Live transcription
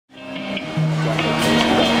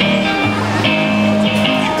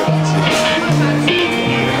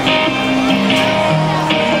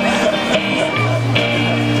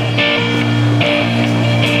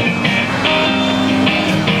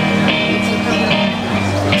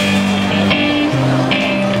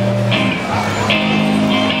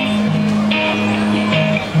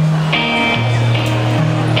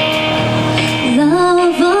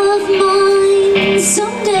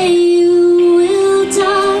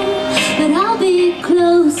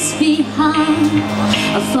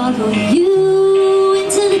I'll follow you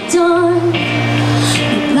into the dark.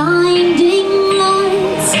 The blinding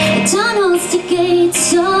lights, the tunnels to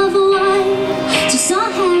gates of white. Just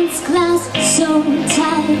our hands clasped so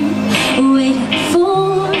tight, waiting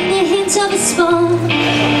for the hint of a spark.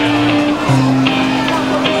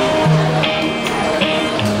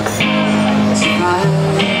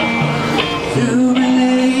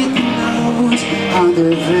 Illuminate the nose on the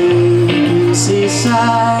vacancy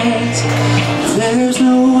sides. There's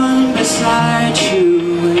no one beside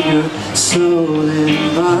you when your soul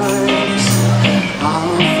embarks.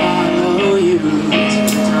 I'll follow you to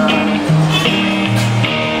the dark.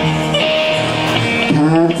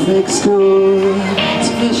 Catholic school, it's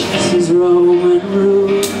vicious as Roman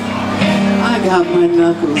rule. I got my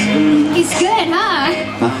knuckles bruised. He's good, huh?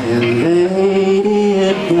 By a lady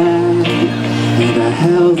in black, and I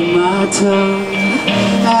held my tongue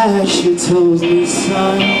as she told me,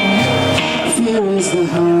 son, fear is the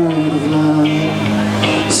heart of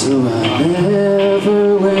love. So I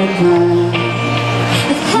never went back.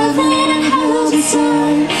 If heaven and hell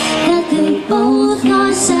decide that they both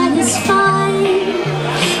are satisfied,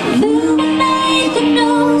 illuminate the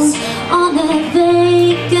nose on the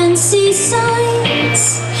vacancy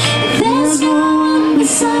signs. There's no one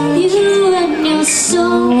beside you and your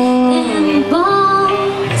soul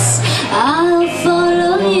embarks. I'll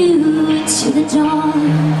follow you into the dark.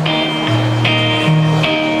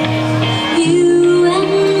 You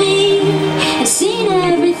and me have seen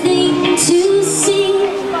everything to see,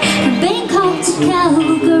 from Bangkok to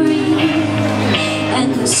Calgary,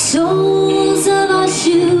 and the soles of our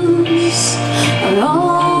shoes are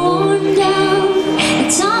all worn down. The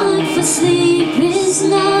time for sleep is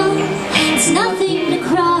now. It's nothing to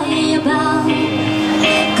cry about,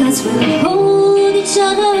 'cause we'll hold each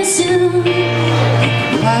other soon.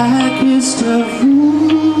 Blackest of rules.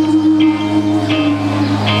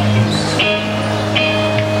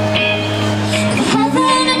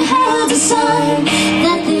 Heaven and hell decide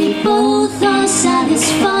that they both are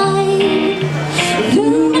satisfied.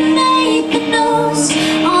 Illuminate the nose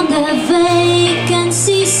on the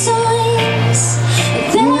vacancy signs.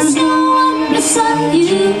 There's no one beside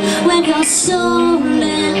you when your soul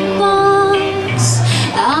embarks.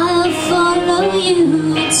 I'll follow you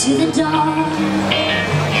to the dark.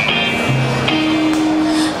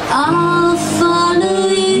 I'll follow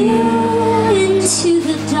you into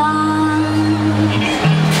the dark.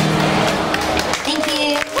 Thank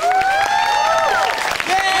you.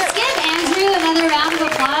 Let's give Andrew another round of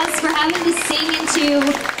applause for having to sing into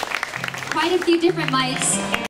quite a few different mics.